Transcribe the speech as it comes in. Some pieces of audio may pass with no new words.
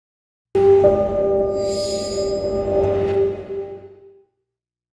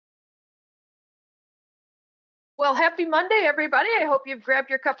Well, happy Monday, everybody. I hope you've grabbed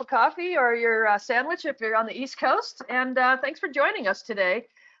your cup of coffee or your sandwich if you're on the East Coast. And thanks for joining us today.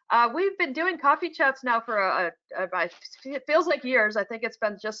 We've been doing coffee chats now for it feels like years. I think it's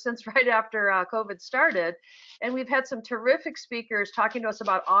been just since right after COVID started. And we've had some terrific speakers talking to us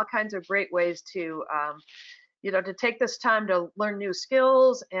about all kinds of great ways to to take this time to learn new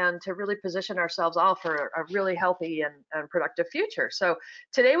skills and to really position ourselves all for a really healthy and productive future. So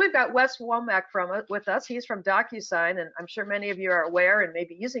today we've got Wes Womack with us. He's from DocuSign, and I'm sure many of you are aware and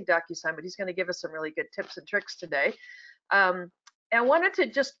maybe using DocuSign, but he's going to give us some really good tips and tricks today. And I wanted to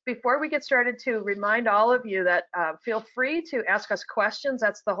just, before we get started, to remind all of you that feel free to ask us questions.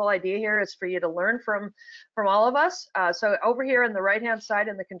 That's the whole idea here, is for you to learn from all of us. So over here on the right-hand side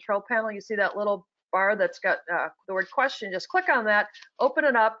in the control panel, you see that little bar that's got the word question. Just click on that, open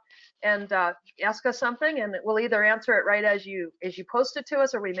it up, and ask us something, and we'll either answer it right as you post it to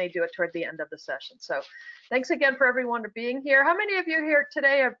us, or we may do it toward the end of the session. So thanks again for everyone for being here. How many of you here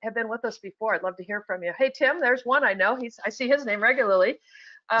today have been with us before? I'd love to hear from you. Hey, Tim, there's one I know. I see his name regularly.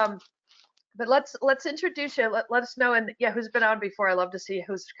 But let's introduce you. Let us know, and yeah, who's been on before. I love to see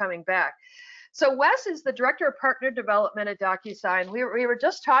who's coming back. So Wes is the Director of Partner Development at DocuSign. We were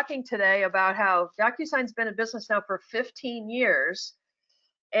just talking today about how DocuSign's been in business now for 15 years,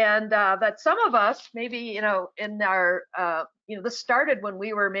 and that some of us, maybe, in our, this started when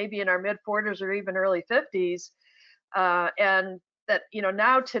we were maybe in our mid-40s or even early 50s, and that,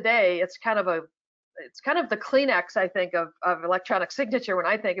 now today it's kind of the Kleenex, I think, of electronic signature. When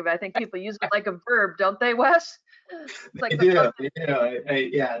I think of it, I think people use it like a verb, don't they, Wes? Like the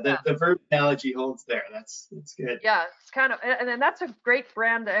verb analogy holds there. That's good. Yeah, it's kind of, and that's a great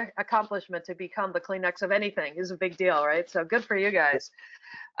brand accomplishment, to become the Kleenex of anything is a big deal, right? So good for you guys.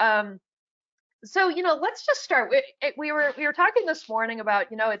 So let's just start. We were talking this morning about,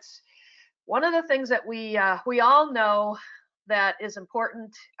 it's one of the things that we all know that is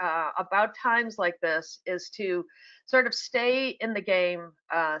important about times like this is to sort of stay in the game,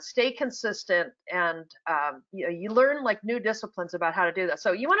 stay consistent, and you learn like new disciplines about how to do that.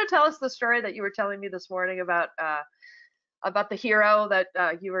 So you want to tell us the story that you were telling me this morning about the hero that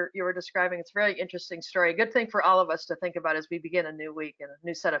you were describing? It's a very interesting story. Good thing for all of us to think about as we begin a new week and a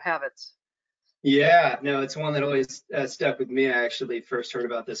new set of habits. Yeah, no, it's one that always stuck with me. I actually first heard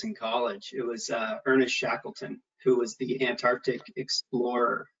about this in college. It was Ernest Shackleton, who was the Antarctic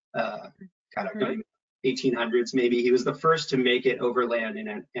explorer, kind of going 1800s maybe. He was the first to make it overland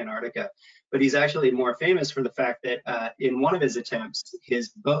in Antarctica. But he's actually more famous for the fact that in one of his attempts, his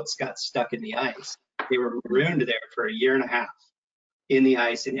boats got stuck in the ice. They were marooned there for a year and a half in the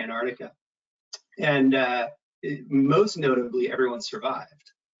ice in Antarctica. And most notably, everyone survived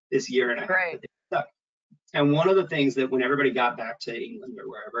this year and a half that they were stuck. And one of the things that when everybody got back to England or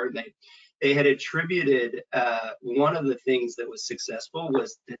wherever, they had attributed one of the things that was successful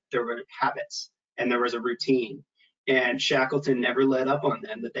was that there were habits and there was a routine. And Shackleton never let up on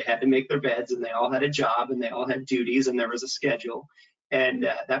them, that they had to make their beds and they all had a job and they all had duties and there was a schedule. And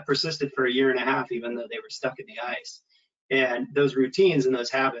that persisted for a year and a half, even though they were stuck in the ice. And those routines and those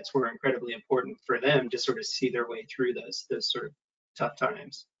habits were incredibly important for them to sort of see their way through those sort of tough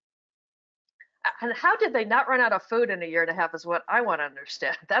times. And how did they not run out of food in a year and a half is what I want to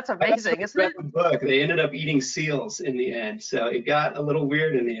understand. That's amazing, isn't it? The book. They ended up eating seals in the end. So it got a little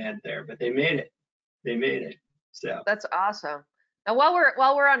weird in the end there, but they made it. They made it. So that's awesome. Now, while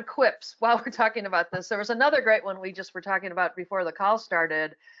we're on quips, while we're talking about this, there was another great one we just were talking about before the call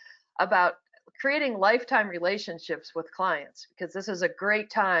started about creating lifetime relationships with clients, because this is a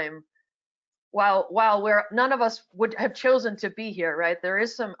great time. While none of us would have chosen to be here, right? There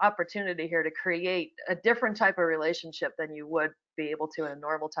is some opportunity here to create a different type of relationship than you would be able to in a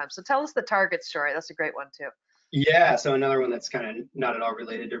normal time. So tell us the Target story. That's a great one too. Yeah, so another one that's kind of not at all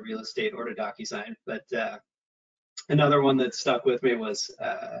related to real estate or to DocuSign, but another one that stuck with me was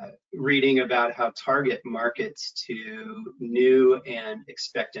reading about how Target markets to new and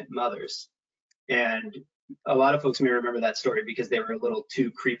expectant mothers. And a lot of folks may remember that story because they were a little too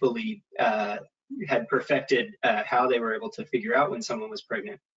creepily had perfected how they were able to figure out when someone was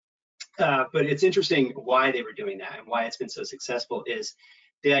pregnant. But it's interesting why they were doing that and why it's been so successful is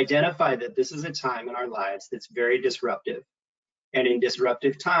they identify that this is a time in our lives that's very disruptive. And in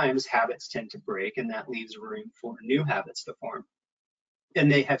disruptive times, habits tend to break, and that leaves room for new habits to form. And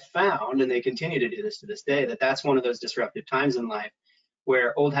they have found, and they continue to do this to this day, that that's one of those disruptive times in life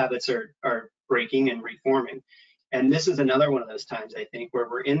where old habits are breaking and reforming. And this is another one of those times, I think, where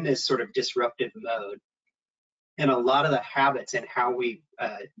we're in this sort of disruptive mode. And a lot of the habits and how we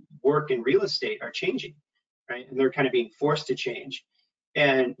work in real estate are changing, right? And they're kind of being forced to change.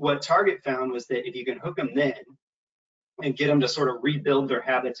 And what Target found was that if you can hook them then, and get them to sort of rebuild their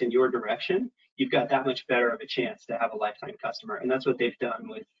habits in your direction, you've got that much better of a chance to have a lifetime customer. And that's what they've done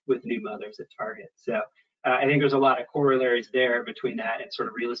with new mothers at Target. So I think there's a lot of corollaries there between that and sort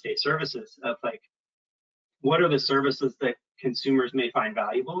of real estate services of like, what are the services that consumers may find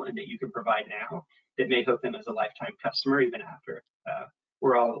valuable and that you can provide now that may hook them as a lifetime customer even after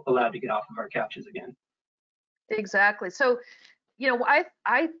we're all allowed to get off of our couches again. Exactly. So, you know,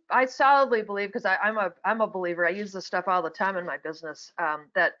 I solidly believe, because I'm a believer, I use this stuff all the time in my business,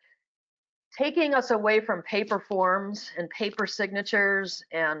 that taking us away from paper forms and paper signatures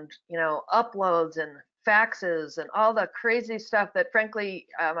and, you know, uploads and faxes and all the crazy stuff that, frankly,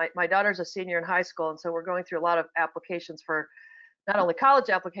 my daughter's a senior in high school, and so we're going through a lot of applications for not only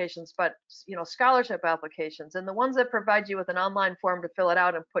college applications, but, you know, scholarship applications. And the ones that provide you with an online form to fill it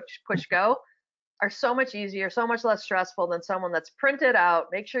out and push go are so much easier, so much less stressful than someone that's printed out.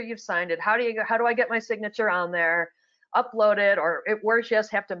 Make sure you've signed it. How do I get my signature on there? Upload it, or it worse, yes,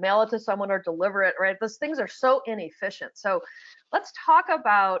 have to mail it to someone or deliver it, right? Those things are so inefficient. So let's talk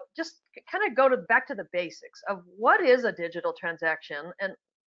about, just kind of go back to the basics of what is a digital transaction and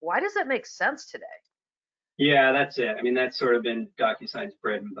why does it make sense today? Yeah, that's it. I mean, that's sort of been DocuSign's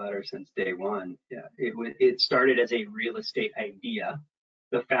bread and butter since day one. Yeah, it started as a real estate idea.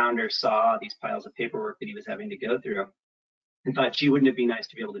 The founder saw these piles of paperwork that he was having to go through and thought, gee, wouldn't it be nice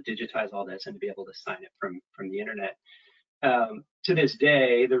to be able to digitize all this and to be able to sign it from the internet? To this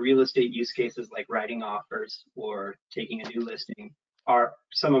day, the real estate use cases like writing offers or taking a new listing are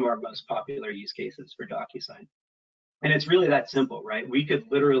some of our most popular use cases for DocuSign. And it's really that simple, right? We could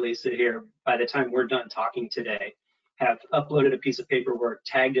literally sit here by the time we're done talking today, have uploaded a piece of paperwork,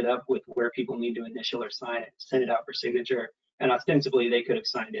 tagged it up with where people need to initial or sign it, send it out for signature, and ostensibly they could have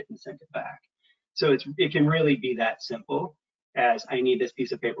signed it and sent it back. So it can really be that simple as I need this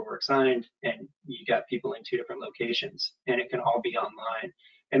piece of paperwork signed, and you got people in 2 different locations, and it can all be online.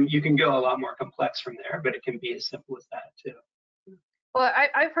 And you can go a lot more complex from there, but it can be as simple as that too. Well,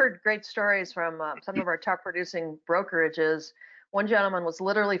 I've heard great stories from some of our top producing brokerages. One gentleman was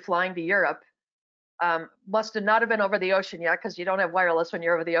literally flying to Europe. Must have not have been over the ocean yet, because you don't have wireless when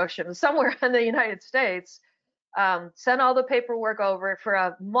you're over the ocean. Somewhere in the United States, sent all the paperwork over for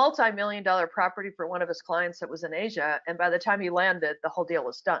a multi-million-dollar property for one of his clients that was in Asia. And by the time he landed, the whole deal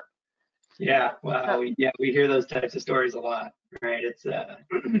was done. Yeah, well, we hear those types of stories a lot, right? It's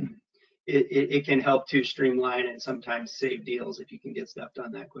it can help to streamline and sometimes save deals if you can get stuff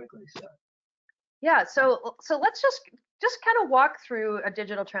done that quickly. So yeah, so let's just kind of walk through a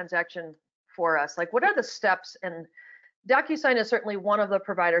digital transaction for us. Like, what are the steps? And DocuSign is certainly one of the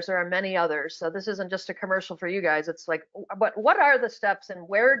providers. There are many others, so this isn't just a commercial for you guys. It's like, but what are the steps, and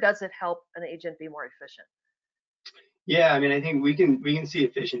where does it help an agent be more efficient? yeah, I mean, I think we can see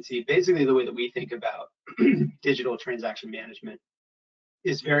efficiency. Basically, the way that we think about digital transaction management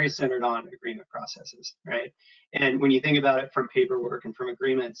is very centered on agreement processes, right? And when you think about it from paperwork and from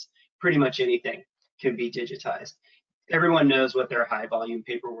agreements, pretty much anything can be digitized. Everyone knows what their high volume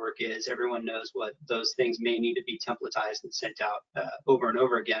paperwork is. Everyone knows what those things may need to be templatized and sent out over and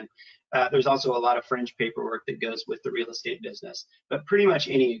over again. There's also a lot of fringe paperwork that goes with the real estate business, but pretty much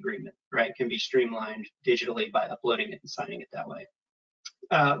any agreement, right, can be streamlined digitally by uploading it and signing it that way.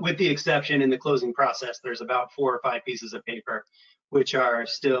 With the exception in the closing process, there's about 4 or 5 pieces of paper which are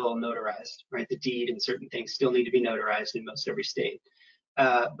still notarized, right? The deed and certain things still need to be notarized in most every state.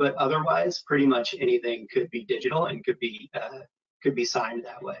 But otherwise, pretty much anything could be digital and could be signed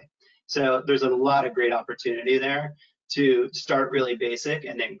that way. So there's a lot of great opportunity there to start really basic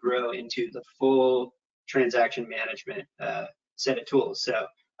and then grow into the full transaction management set of tools. So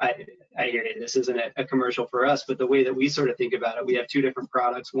I hear you. This isn't a commercial for us, but the way that we sort of think about it, we have 2 different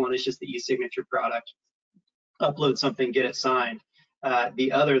products. One is just the e-signature product, upload something, get it signed.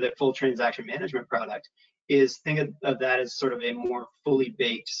 The other, the full transaction management product, is think of that as sort of a more fully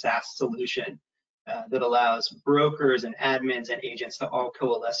baked SaaS solution that allows brokers and admins and agents to all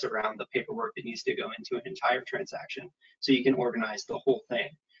coalesce around the paperwork that needs to go into an entire transaction, so you can organize the whole thing.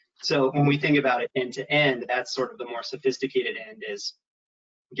 So when we think about it end to end, that's sort of the more sophisticated end, is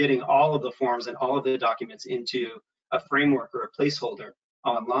getting all of the forms and all of the documents into a framework or a placeholder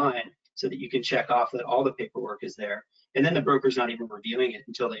online so that you can check off that all the paperwork is there. And then the broker's not even reviewing it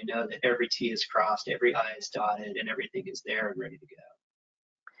until they know that every T is crossed, every I is dotted, and everything is there and ready to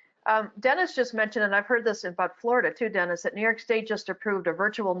go. Dennis just mentioned, and I've heard this about Florida too, Dennis, that New York State just approved a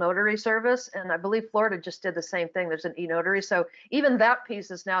virtual notary service, and I believe Florida just did the same thing. There's an e-notary, so even that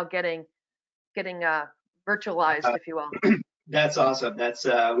piece is now getting virtualized, if you will. That's awesome. That's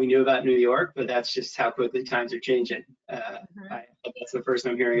we knew about New York, but that's just how quickly times are changing. That's the first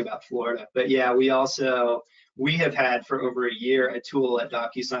I'm hearing about Florida. But yeah, we also we have had for over a year a tool at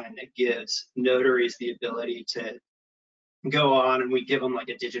DocuSign that gives notaries the ability to go on, and we give them like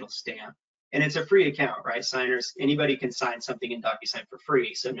a digital stamp. And it's a free account, right? Signers, anybody can sign something in DocuSign for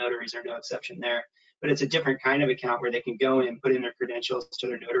free, so notaries are no exception there. But it's a different kind of account where they can go in, put in their credentials to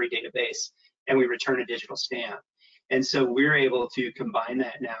their notary database, and we return a digital stamp. And so we're able to combine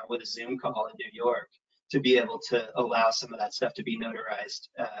that now with a Zoom call in New York to be able to allow some of that stuff to be notarized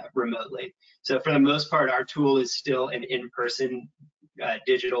remotely. So for the most part, our tool is still an in-person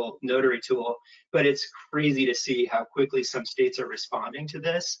digital notary tool, but it's crazy to see how quickly some states are responding to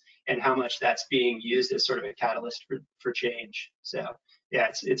this and how much that's being used as sort of a catalyst for change. So yeah,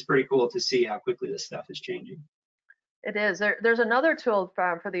 it's pretty cool to see how quickly this stuff is changing. It is. There's another tool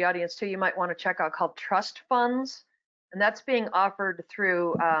for the audience too you might want to check out called Trust Funds, and that's being offered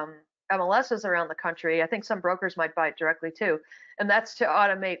through MLSs around the country. I think some brokers might buy it directly too, and that's to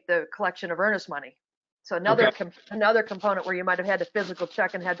automate the collection of earnest money. So another component where you might have had a physical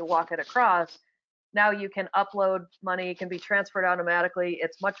check and had to walk it across. Now you can upload money, it can be transferred automatically.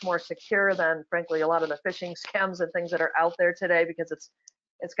 It's much more secure than, frankly, a lot of the phishing scams and things that are out there today, because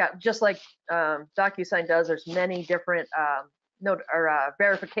it's got, just like DocuSign does, there's many different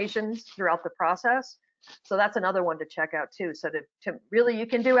verifications throughout the process. So that's another one to check out too. So to really, you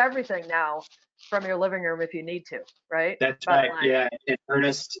can do everything now from your living room if you need to, right? That's right. Yeah, and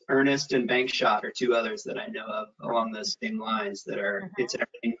Earnest and Bank Shot are two others that I know of along those same lines that are. It's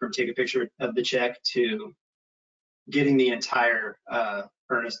everything from take a picture of the check to getting the entire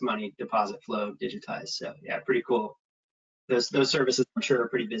earnest money deposit flow digitized. So yeah, pretty cool. Those services, I'm sure, are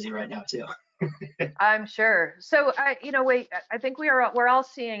pretty busy right now too. I'm sure. So I think we're all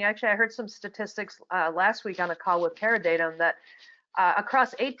seeing. Actually, I heard some statistics last week on a call with Teradatum that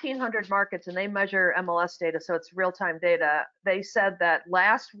across 1,800 markets, and they measure MLS data, so it's real-time data. They said that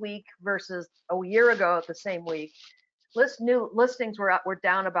last week versus a year ago at the same week, new listings were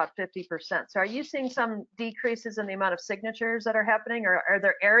down about 50%. So are you seeing some decreases in the amount of signatures that are happening, or are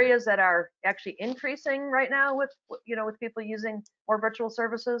there areas that are actually increasing right now with people using more virtual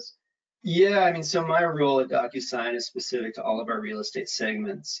services? Yeah, I mean, so my role at DocuSign is specific to all of our real estate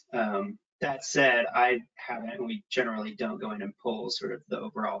segments. That said, I haven't, and we generally don't go in and pull sort of the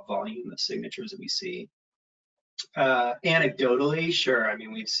overall volume of signatures that we see. Anecdotally, sure. I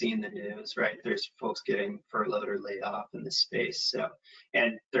mean, we've seen the news, right? There's folks getting furloughed or laid off in this space. So,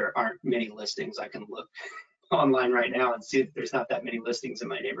 and there aren't many listings. I can look online right now and see that there's not that many listings in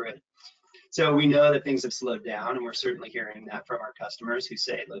my neighborhood. So we know that things have slowed down, and we're certainly hearing that from our customers who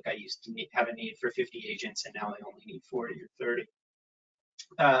say, look, I used to have a need for 50 agents, and now I only need 40 or 30.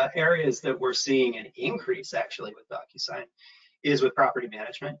 Areas that we're seeing an increase actually with DocuSign is with property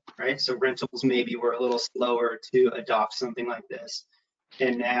management, right? So rentals maybe were a little slower to adopt something like this.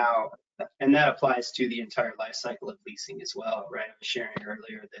 And that applies to the entire life cycle of leasing as well, right? I was sharing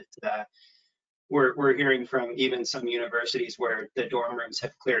earlier that we're hearing from even some universities where the dorm rooms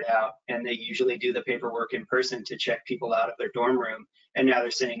have cleared out, and they usually do the paperwork in person to check people out of their dorm room. And now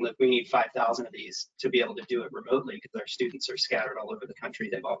they're saying, look, we need 5,000 of these to be able to do it remotely because our students are scattered all over the country.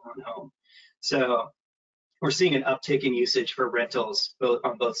 They've all gone home. So we're seeing an uptick in usage for rentals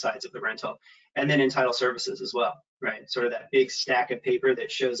on both sides of the rental, and then in title services as well, right? Sort of that big stack of paper that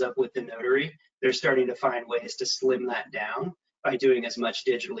shows up with the notary. They're starting to find ways to slim that down by doing as much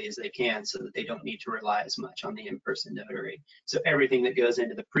digitally as they can so that they don't need to rely as much on the in-person notary. So everything that goes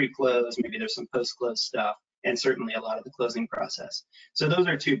into the pre-close, maybe there's some post-close stuff, and certainly a lot of the closing process. So those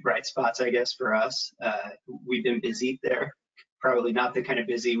are two bright spots, I guess, for us. We've been busy there, probably not the kind of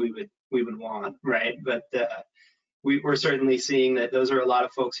busy we would want, right? But we're certainly seeing that those are a lot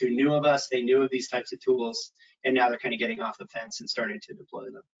of folks who knew of us, they knew of these types of tools, and now they're kind of getting off the fence and starting to deploy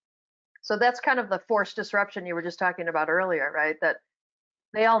them. So that's kind of the forced disruption you were just talking about earlier, right? That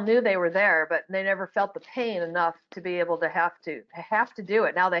they all knew they were there, but they never felt the pain enough to be able to have to do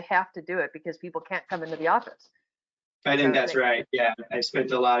it. Now they have to do it because people can't come into the office. I think that's right. Yeah, I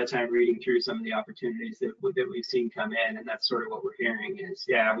spent a lot of time reading through some of the opportunities that we've seen come in, and that's sort of what we're hearing is,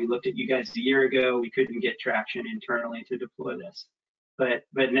 yeah, we looked at you guys a year ago, we couldn't get traction internally to deploy this, but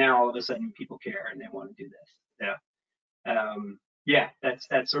now all of a sudden people care and they want to do this. So yeah, that's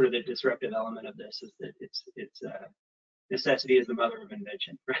sort of the disruptive element of this, is that it's necessity is the mother of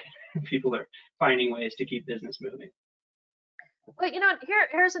invention, right? People are finding ways to keep business moving. Well,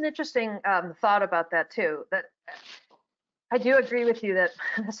 here's an interesting thought about that too. That I do agree with you that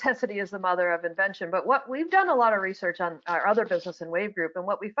necessity is the mother of invention. But what we've done a lot of research on our other business in Wave Group, and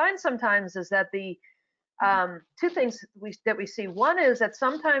what we find sometimes is that the two things that we see. One is that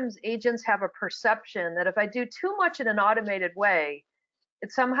sometimes agents have a perception that if I do too much in an automated way,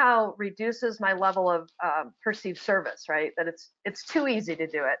 it somehow reduces my level of perceived service, right? That it's too easy to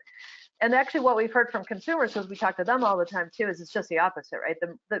do it. And actually what we've heard from consumers, because we talk to them all the time too, is it's just the opposite, right?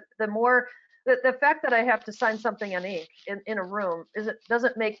 The more, the fact that I have to sign something in ink in a room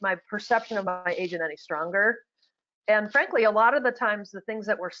doesn't make my perception of my agent any stronger. And frankly, a lot of the times, the things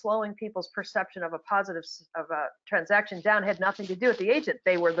that were slowing people's perception of a transaction down had nothing to do with the agent.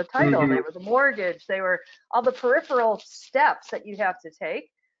 They were the title, they were the mortgage, they were all the peripheral steps that you have to take.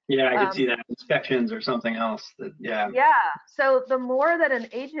 Yeah, I could see that, inspections or something else. Yeah. Yeah. So the more that an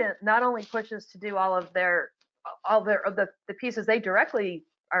agent not only pushes to do all the pieces they directly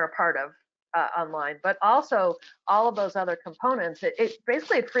are a part of online, but also all of those other components, it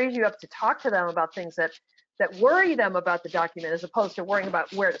basically frees you up to talk to them about things that worry them about the document, as opposed to worrying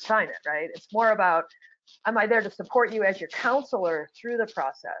about where to sign it, right? It's more about, am I there to support you as your counselor through the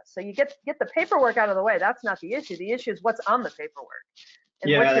process? So you get the paperwork out of the way. That's not the issue. The issue is what's on the paperwork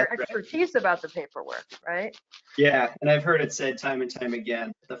and what's your expertise about the paperwork, right? Yeah, and I've heard it said time and time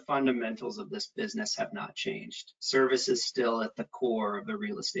again, the fundamentals of this business have not changed. Service is still at the core of the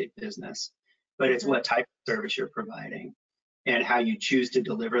real estate business, but it's what type of service you're providing and how you choose to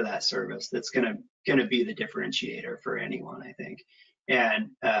deliver that service that's gonna be the differentiator for anyone, I think. And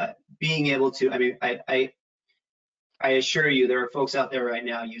being able to, I mean, I assure you, there are folks out there right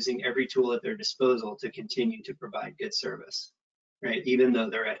now using every tool at their disposal to continue to provide good service, right? Even though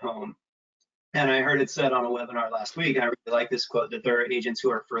they're at home. And I heard it said on a webinar last week, I really like this quote, that there are agents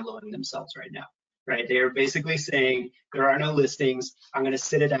who are furloughing themselves right now, right? They are basically saying, there are no listings, I'm gonna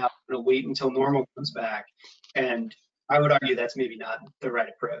sit it out, I'm gonna wait until normal comes back. And I would argue that's maybe not the right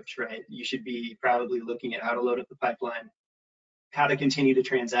approach, right? You should be probably looking at how to load up the pipeline, how to continue to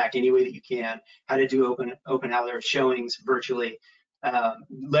transact any way that you can, how to do open hour showings virtually,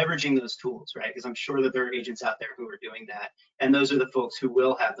 leveraging those tools, right? Because I'm sure that there are agents out there who are doing that. And those are the folks who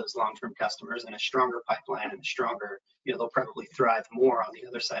will have those long-term customers and a stronger pipeline and a stronger, they'll probably thrive more on the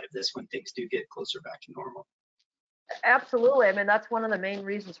other side of this when things do get closer back to normal. Absolutely. I mean, that's one of the main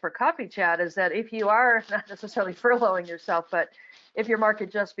reasons for Coffee Chat, is that if you are not necessarily furloughing yourself, but if your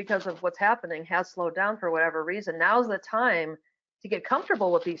market, just because of what's happening, has slowed down for whatever reason, now's the time to get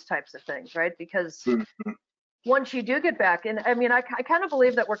comfortable with these types of things, right? Because once you do get back, and I mean, I kind of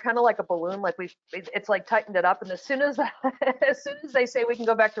believe that we're kind of like a balloon, like it's like tightened it up, and as soon as they say we can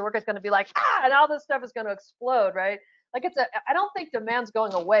go back to work, it's going to be like, and all this stuff is going to explode, right? Like I don't think demand's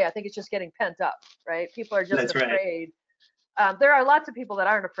going away. I think it's just getting pent up, right? People are just afraid. Right. There are lots of people that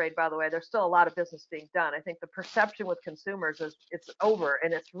aren't afraid, by the way. There's still a lot of business being done. I think the perception with consumers is it's over,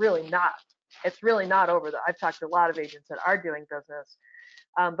 and it's really not. It's really not over. I've talked to a lot of agents that are doing business.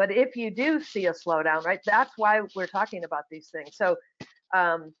 But if you do see a slowdown, right, that's why we're talking about these things. So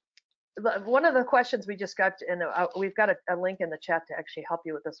one of the questions we just got, and we've got a link in the chat to actually help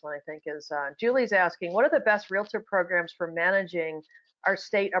you with this one, I think, is Julie's asking, what are the best realtor programs for managing our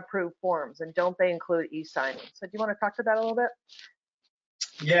state approved forms, and don't they include e-signing? So do you want to talk to that a little bit?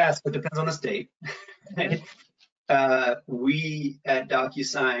 Yes, it depends on the state. We at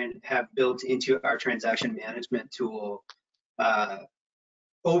DocuSign have built into our transaction management tool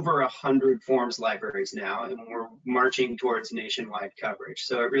over 100 forms libraries now, and we're marching towards nationwide coverage.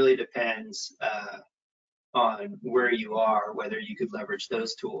 So it really depends on where you are, whether you could leverage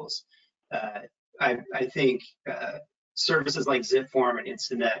those tools. I think services like ZipForm and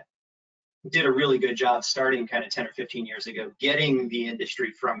Instinet did a really good job starting kind of 10 or 15 years ago, getting the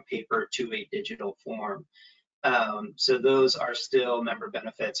industry from paper to a digital form. So those are still member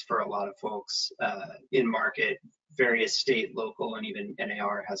benefits for a lot of folks in market. Various state, local, and even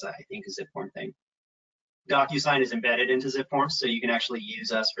NAR has, I think, a ZipForm thing. DocuSign is embedded into ZipForm, so you can actually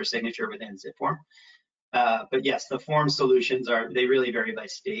use us for signature within ZipForm. But yes, the form solutions they really vary by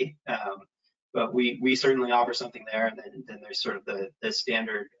state. But we certainly offer something there, and then there's sort of the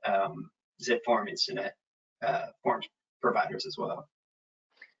standard ZipForm Instinet forms providers as well.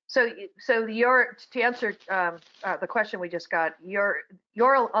 So to answer the question we just got, your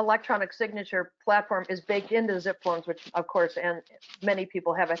electronic signature platform is baked into ZipForms, which of course, and many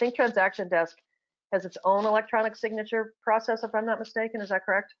people have. I think Transaction Desk has its own electronic signature process, if I'm not mistaken. Is that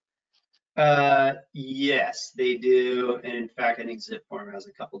correct? Yes, they do. And in fact, I think ZipForm has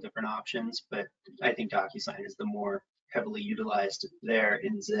a couple different options, but I think DocuSign is the more heavily utilized there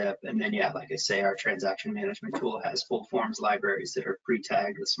in Zip. And then, yeah, like I say, our transaction management tool has full forms libraries that are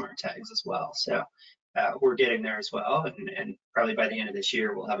pre-tagged with smart tags as well. So we're getting there as well. And probably by the end of this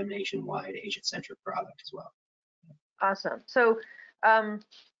year, we'll have a nationwide agent-centric product as well. Awesome. So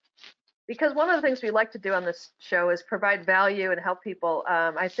because one of the things we like to do on this show is provide value and help people.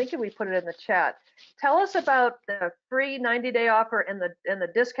 I think we put it in the chat. Tell us about the free 90-day offer and the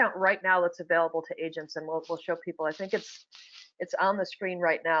discount right now that's available to agents, and we'll show people. I think it's on the screen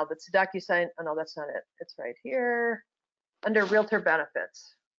right now. That's DocuSign. Oh no, that's not it. It's right here under Realtor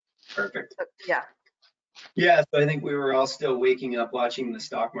Benefits. Perfect. So, yeah. Yeah, so I think we were all still waking up watching the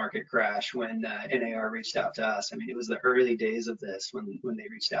stock market crash when NAR reached out to us. I mean, it was the early days of this when they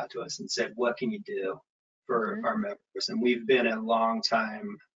reached out to us and said, what can you do for our members? And we've been a long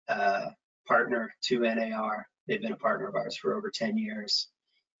time partner to NAR. They've been a partner of ours for over 10 years.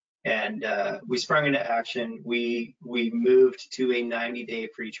 And we sprung into action. We moved to a 90-day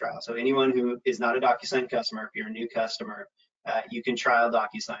free trial. So anyone who is not a DocuSign customer, if you're a new customer, you can trial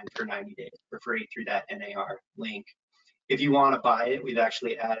DocuSign for 90 days for free through that NAR link. If you want to buy it, we've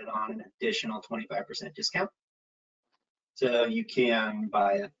actually added on an additional 25% discount. So you can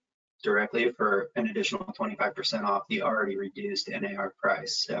buy it directly for an additional 25% off the already reduced NAR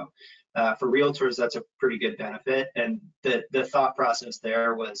price. So for realtors, that's a pretty good benefit. And the thought process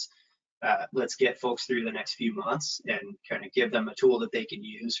there was, let's get folks through the next few months and kind of give them a tool that they can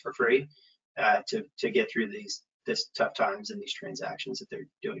use for free to get through this tough times and these transactions that they're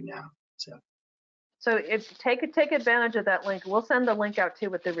doing now. So if take advantage of that link. We'll send the link out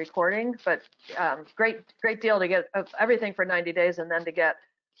too with the recording, but great deal to get everything for 90 days and then to get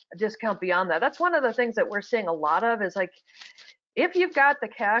a discount beyond that. That's one of the things that we're seeing a lot of is like, if you've got the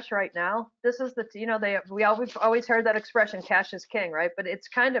cash right now, this is we've always heard that expression, cash is king, right? But it's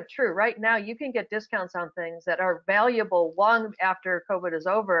kind of true. Right now, you can get discounts on things that are valuable long after COVID is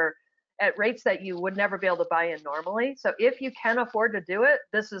over at rates that you would never be able to buy in normally. So if you can afford to do it,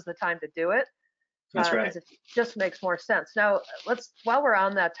 this is the time to do it. That's right. It just makes more sense. Now, while we're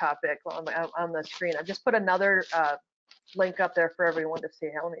on that topic, on the screen, I've just put another link up there for everyone to see.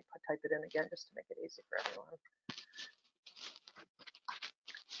 Let me type it in again just to make it easy for everyone.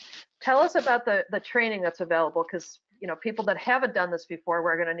 Tell us about the training that's available, because people that haven't done this before,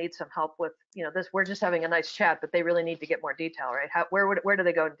 we're going to need some help with this. We're just having a nice chat, but they really need to get more detail, right? Where do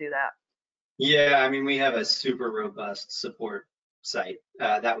they go and do that? Yeah, I mean, we have a super robust support site.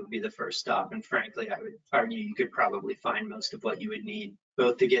 That would be the first stop. And frankly, I would argue you could probably find most of what you would need,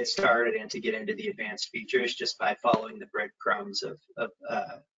 both to get started and to get into the advanced features, just by following the breadcrumbs of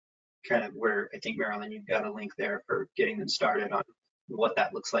kind of where I think, Marilyn, you've got a link there for getting them started on what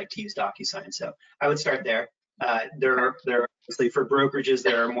that looks like to use DocuSign. So I would start there. There are obviously for brokerages,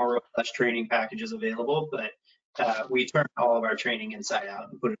 there are more robust training packages available, but we turn all of our training inside out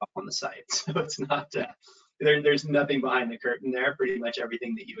and put it up on the site. So it's not, there's nothing behind the curtain there. Pretty much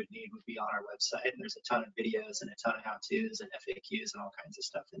everything that you would need would be on our website. And there's a ton of videos and a ton of how-tos and FAQs and all kinds of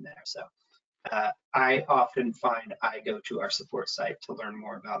stuff in there. So I often find I go to our support site to learn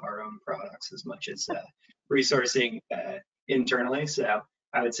more about our own products as much as resourcing internally. So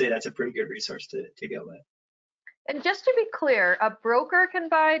I would say that's a pretty good resource to go with. And just to be clear, a broker can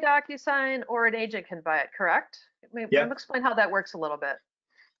buy DocuSign or an agent can buy it, correct? Maybe explain how that works a little bit.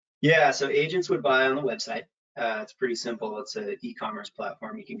 Yeah, so agents would buy on the website. It's pretty simple. It's an e-commerce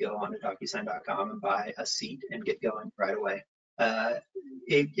platform. You can go on to DocuSign.com and buy a seat and get going right away.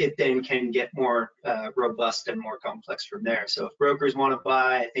 It then can get more robust and more complex from there. So if brokers want to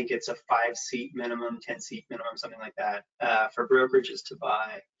buy, I think it's a 5-seat minimum, 10-seat minimum, something like that. For brokerages to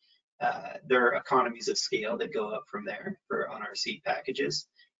buy, there are economies of scale that go up from there on our seat packages.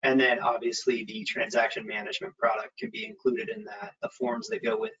 And then obviously the transaction management product can be included in that. The forms that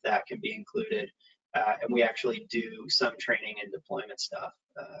go with that can be included. And we actually do some training and deployment stuff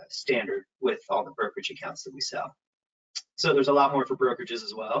standard with all the brokerage accounts that we sell. So there's a lot more for brokerages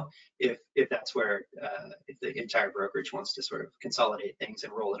as well, if that's where, if the entire brokerage wants to sort of consolidate things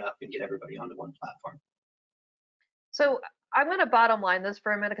and roll it up and get everybody onto one platform. So I'm going to bottom line this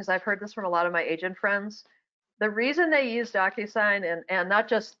for a minute, because I've heard this from a lot of my agent friends. The reason they use DocuSign, and not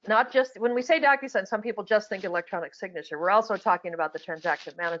just when we say DocuSign, some people just think electronic signature. We're also talking about the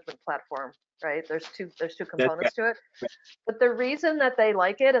transaction management platform, right? There's two components to it. But the reason that they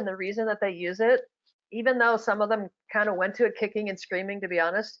like it and the reason that they use it, even though some of them kind of went to it kicking and screaming, to be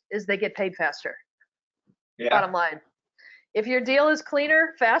honest, is they get paid faster. Yeah. Bottom line. If your deal is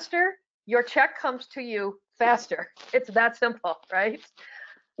cleaner, faster, your check comes to you faster. It's that simple, right?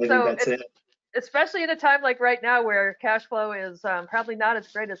 I think that's it. Especially at a time like right now where cash flow is probably not as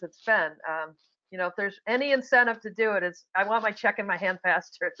great as it's been. If there's any incentive to do it, it's I want my check in my hand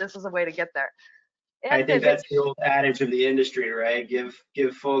faster. This is a way to get there. And I think that's the old adage of the industry, right? Give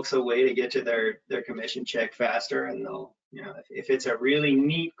folks a way to get to their commission check faster, and they'll, if it's a really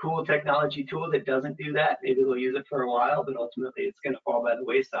neat, cool technology tool that doesn't do that, maybe they'll use it for a while, but ultimately it's going to fall by the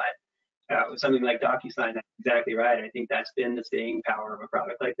wayside. With something like DocuSign, that's exactly right. I think that's been the staying power of a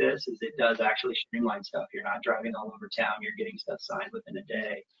product like this, is it does actually streamline stuff. You're not driving all over town. You're getting stuff signed within a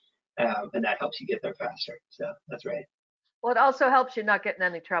day, and that helps you get there faster. So that's right. Well, it also helps you not get in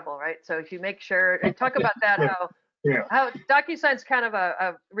any trouble, right? So if you make sure, and talk about that, how DocuSign's kind of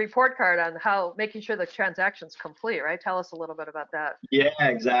a report card on how making sure the transaction's complete, right? Tell us a little bit about that. Yeah,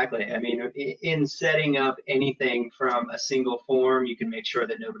 exactly. I mean, in setting up anything from a single form, you can make sure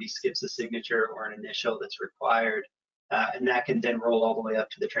that nobody skips a signature or an initial that's required. And that can then roll all the way up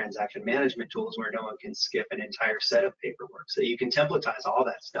to the transaction management tools where no one can skip an entire set of paperwork. So you can templatize all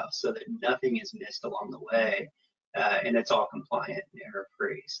that stuff so that nothing is missed along the way, and it's all compliant and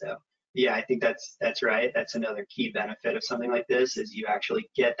error-free. So yeah, I think that's right. That's another key benefit of something like this, is you actually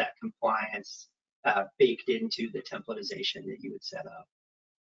get that compliance baked into the templatization that you would set up.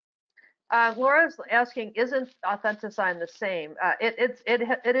 Laura's asking, isn't AuthentiSign the same?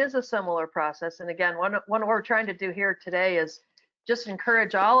 It is a similar process. And again, what we're trying to do here today is just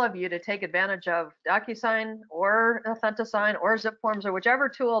encourage all of you to take advantage of DocuSign or AuthentiSign or ZipForms or whichever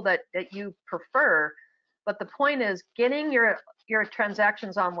tool that you prefer. But the point is, getting your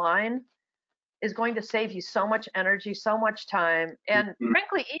transactions online is going to save you so much energy, so much time, and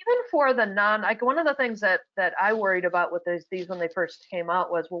frankly, even for the one of the things that I worried about with these when they first came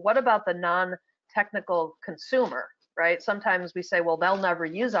out was, well, what about the non-technical consumer, right? Sometimes we say, well, they'll never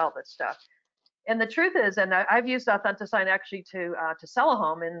use all this stuff, and the truth is, and I've used AuthentiSign actually to sell a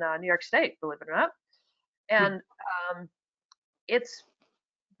home in New York State, believe it or not, and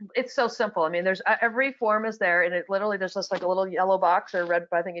it's so simple. I mean, there's every form is there, and it literally, there's just like a little yellow box or red,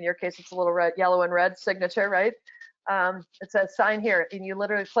 I think in your case it's a little red, yellow and red signature, right? It says sign here, and you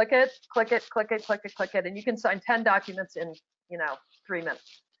literally click it, and you can sign 10 documents in 3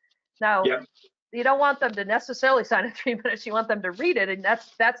 minutes. Now, you don't want them to necessarily sign in 3 minutes. You want them to read it, and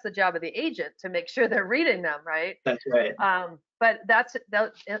that's the job of the agent, to make sure they're reading them, right? That's right. But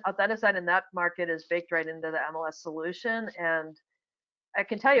AuthentiSign in that market is baked right into the MLS solution, and I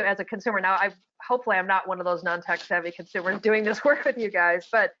can tell you as a consumer now, hopefully I'm not one of those non-tech savvy consumers doing this work with you guys,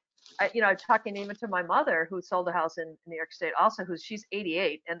 but I'm talking even to my mother who sold a house in New York State also, she's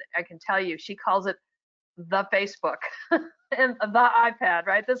 88, and I can tell you she calls it the Facebook and the iPad,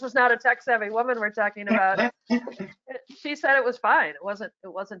 right? This is not a tech savvy woman we're talking about. She said it was fine. It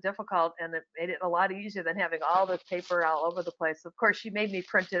wasn't difficult, and it made it a lot easier than having all this paper all over the place. Of course, she made me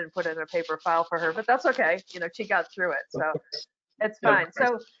print it and put it in a paper file for her, but that's okay. She got through it. So it's fine.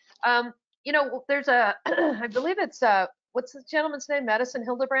 So, there's I believe it's, what's the gentleman's name? Madison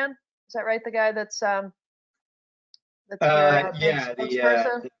Hildebrand? Is that right? The guy that's your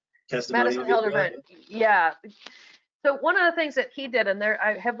spokesperson? Madison Hildebrand. Yeah. So one of the things that he did, and there,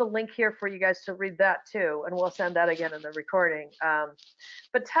 I have the link here for you guys to read that too, and we'll send that again in the recording.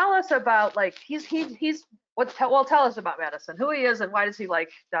 But tell us about, like, tell us about Madison, who he is, and why does he like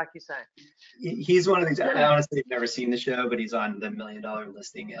DocuSign? He's one of these, I honestly have never seen the show, but he's on the $1 Million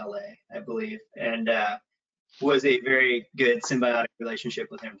Listing LA, I believe, and was a very good symbiotic relationship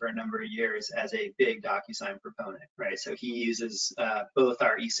with him for a number of years as a big DocuSign proponent, right? So he uses both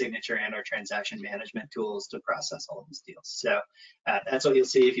our e-signature and our transaction management tools to process all of his deals. So that's what you'll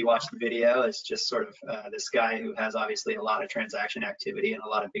see if you watch the video. It's just sort of this guy who has obviously a lot of transaction activity and a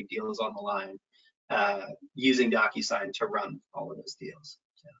lot of big deals on the line, using DocuSign to run all of those deals.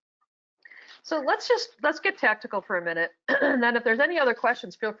 So let's get tactical for a minute, and then if there's any other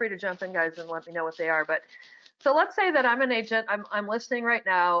questions, feel free to jump in, guys, and let me know what they are. But so let's say that I'm an agent, I'm listening right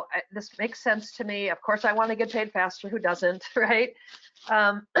now. This makes sense to me. Of course, I want to get paid faster. Who doesn't, right?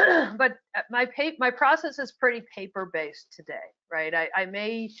 But my process is pretty paper-based today, right? I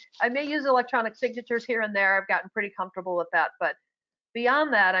may use electronic signatures here and there. I've gotten pretty comfortable with that, but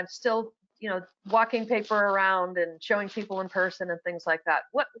beyond that, I'm still walking paper around and showing people in person and things like that.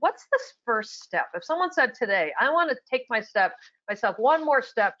 What's the first step? If someone said today, I want to take myself one more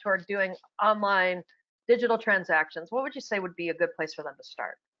step toward doing online digital transactions, what would you say would be a good place for them to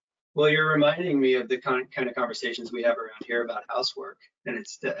start? Well, you're reminding me of the kind of conversations we have around here about housework, and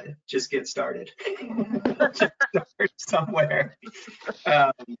it's just get started. Just start somewhere.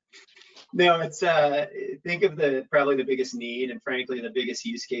 No, it's think of probably the biggest need, and frankly the biggest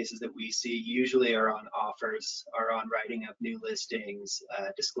use cases that we see usually are on offers, are on writing up new listings,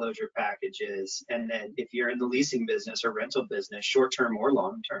 disclosure packages, and then if you're in the leasing business or rental business, short-term or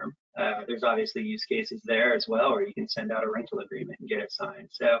long-term, there's obviously use cases there as well, where you can send out a rental agreement and get it signed.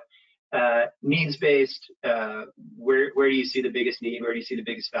 So needs-based, where do you see the biggest need? Where do you see the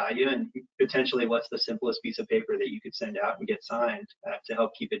biggest value? And potentially, what's the simplest piece of paper that you could send out and get signed to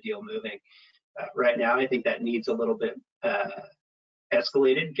help keep a deal moving? Right now, I think that needs a little bit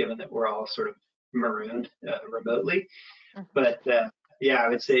escalated, given that we're all sort of marooned remotely. Mhm. But yeah, I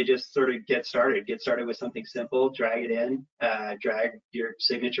would say just sort of get started. Get started with something simple, drag it in, drag your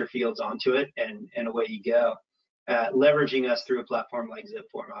signature fields onto it, and away you go. Leveraging us through a platform like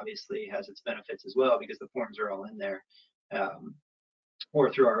ZipForm obviously has its benefits as well, because the forms are all in there,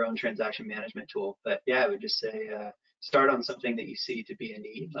 or through our own transaction management tool. But yeah, I would just say start on something that you see to be a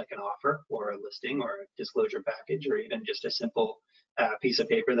need, like an offer or a listing or a disclosure package, or even just a simple piece of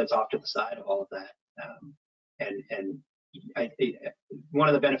paper that's off to the side of all of that. And one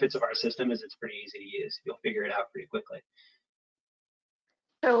of the benefits of our system is it's pretty easy to use. You'll figure it out pretty quickly.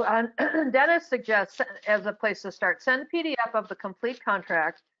 So Dennis suggests, as a place to start, send PDF of the complete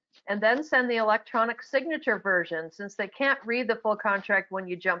contract and then send the electronic signature version, since they can't read the full contract when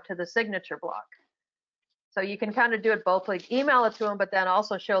you jump to the signature block. So you can kind of do it both, like email it to them, but then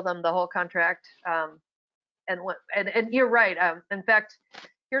also show them the whole contract. And you're right. In fact,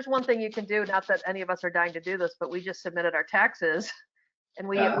 here's one thing you can do. Not that any of us are dying to do this, but we just submitted our taxes, and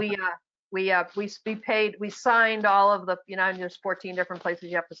we paid. We signed all of the. There's 14 different places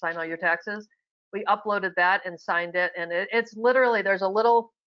you have to sign all your taxes. We uploaded that and signed it, and it's literally, there's a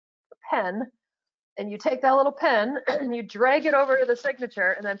little pen, and you take that little pen and you drag it over to the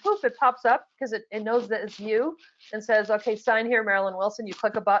signature, and then poof, it pops up, because it knows that it's you, and says, okay, sign here, Marilyn Wilson. You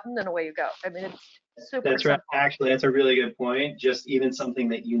click a button and away you go. I mean, it's super That's right. simple. Actually, that's a really good point. Just even something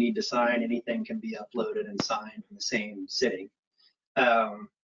that you need to sign, anything can be uploaded and signed in the same sitting.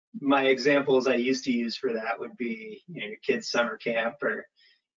 My examples I used to use for that would be, your kids' summer camp or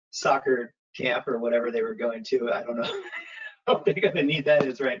soccer camp or whatever they were going to. I don't know how big of a need that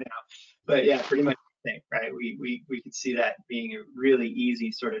is right now, but yeah, pretty much the same, right? We could see that being a really easy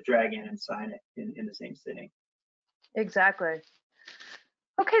sort of drag in and sign it in the same sitting. Exactly.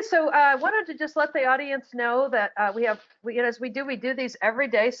 Okay, so I wanted to just let the audience know that we do these every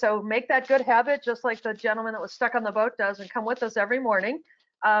day. So make that good habit, just like the gentleman that was stuck on the boat does, and come with us every morning.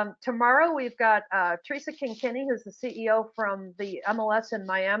 Tomorrow we've got Teresa King-Kinney, who's the CEO from the MLS in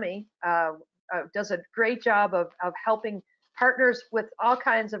Miami, does a great job of helping partners with all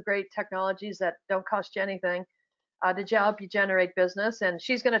kinds of great technologies that don't cost you anything to help you generate business. And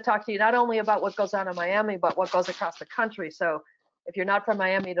she's going to talk to you not only about what goes on in Miami, but what goes across the country. So if you're not from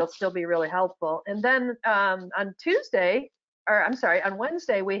Miami, it'll still be really helpful. And then on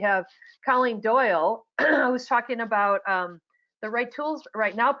Wednesday, we have Colleen Doyle, who's talking about the Right Tools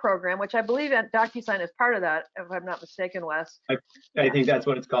Right Now program, which I believe at DocuSign is part of that, if I'm not mistaken, Wes. I think that's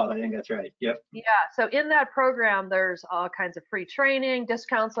what it's called. I think that's right. Yep. Yeah, so in that program, there's all kinds of free training,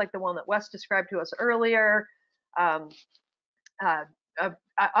 discounts like the one that Wes described to us earlier,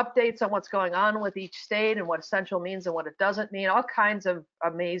 updates on what's going on with each state and what essential means and what it doesn't mean, all kinds of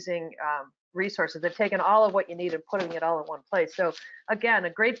amazing resources. They've taken all of what you need and putting it all in one place. So again,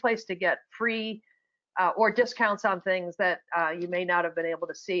 a great place to get free or discounts on things that you may not have been able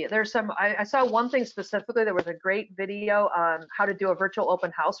to see. There's I saw one thing specifically. There was a great video on how to do a virtual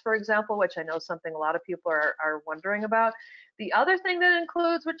open house, for example, which I know is something a lot of people are wondering about. The other thing that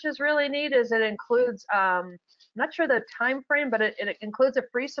includes, which is really neat, is it includes, I'm not sure the time frame, but it includes a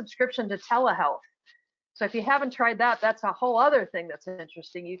free subscription to telehealth. So if you haven't tried that, that's a whole other thing that's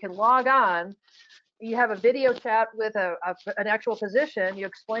interesting. You can log on, you have a video chat with an actual physician, you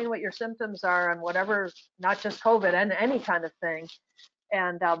explain what your symptoms are and whatever, not just COVID, and any kind of thing.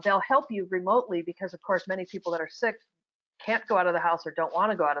 And they'll help you remotely, because of course many people that are sick can't go out of the house or don't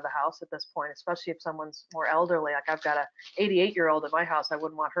want to go out of the house at this point, especially if someone's more elderly. Like I've got a 88-year-old in my house, I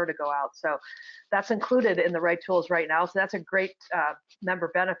wouldn't want her to go out. So that's included in the Right Tools Right Now. So that's a great member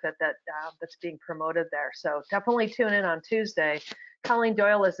benefit that's being promoted there. So definitely tune in on Tuesday. Colleen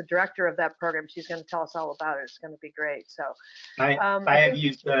Doyle is the director of that program. She's going to tell us all about it. It's going to be great. So I have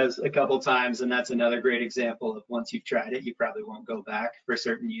used those a couple times, and that's another great example of once you've tried it, you probably won't go back for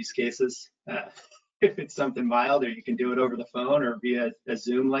certain use cases. If it's something mild, or you can do it over the phone or via a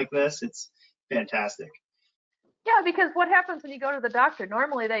Zoom like this, it's fantastic. Yeah, because what happens when you go to the doctor?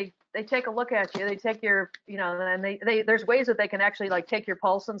 Normally they take a look at you, they take your, and they there's ways that they can actually like take your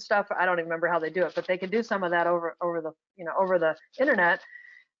pulse and stuff. I don't even remember how they do it, but they can do some of that over the internet.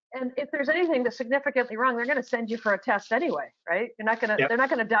 And if there's anything that's significantly wrong, they're going to send you for a test anyway, right? They're not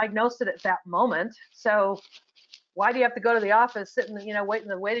going to diagnose it at that moment. So why do you have to go to the office, sit and wait in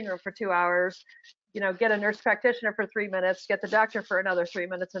the waiting room for 2 hours? Get a nurse practitioner for 3 minutes, get the doctor for another 3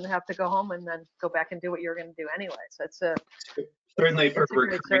 minutes, and have to go home and then go back and do what you're going to do anyway. So it's certainly for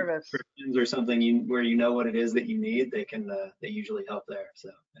great service or something where you know what it is that you need, they usually help there. So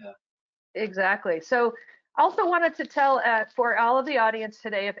yeah. Exactly. So Also wanted to tell for all of the audience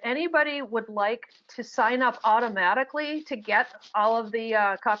today, if anybody would like to sign up automatically to get all of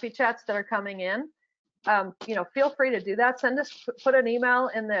the coffee chats that are coming in, feel free to do that. Send us, put an email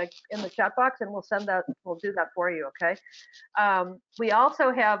in the chat box, and we'll send that. We'll do that for you. Okay. We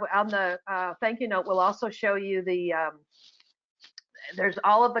also have on the thank you note. We'll also show you the. There's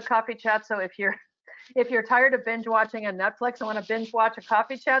all of the coffee chats. So if you're tired of binge watching on Netflix and want to binge watch a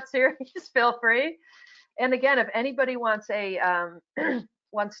coffee chat series, feel free. And again, if anybody wants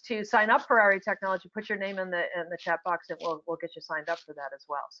wants to sign up for RE Technology, put your name in the chat box, and we'll get you signed up for that as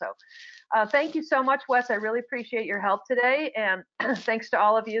well. So thank you so much, Wes. I really appreciate your help today, and thanks to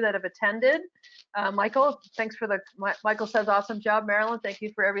all of you that have attended. Michael, thanks for Michael says awesome job. Marilyn, thank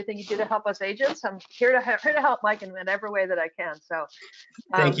you for everything you do to help us agents. I'm here to help Mike in every way that I can. So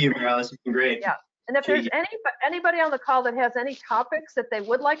thank you, Marilyn. It's been great. Yeah, and if there's anybody on the call that has any topics that they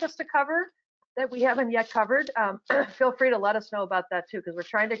would like us to cover that we haven't yet covered, feel free to let us know about that too, because we're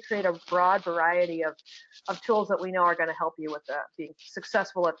trying to create a broad variety of tools that we know are going to help you with being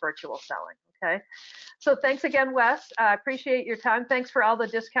successful at virtual selling. Okay, so thanks again, Wes. I appreciate your time. Thanks for all the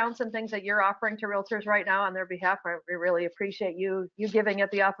discounts and things that you're offering to realtors right now on their behalf. We really appreciate you giving it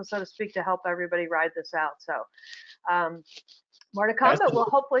the office, so to speak, to help everybody ride this out. So more to come, but we'll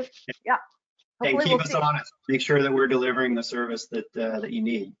hopefully, yeah. And keep us honest. Make sure that we're delivering the service that you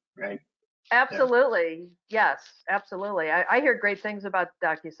need, right? Absolutely. Yes, absolutely. I hear great things about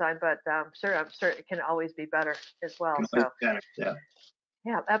DocuSign, but I'm sure it can always be better as well. So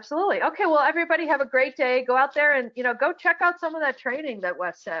yeah, absolutely. Okay, well, everybody have a great day. Go out there and go check out some of that training that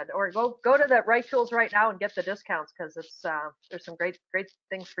Wes said, or go to that Right Tools right now and get the discounts, because it's there's some great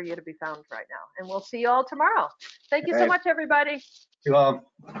things for you to be found right now. And we'll see you all tomorrow. Thank you so much, everybody. You're welcome.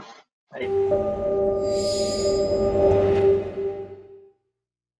 Bye.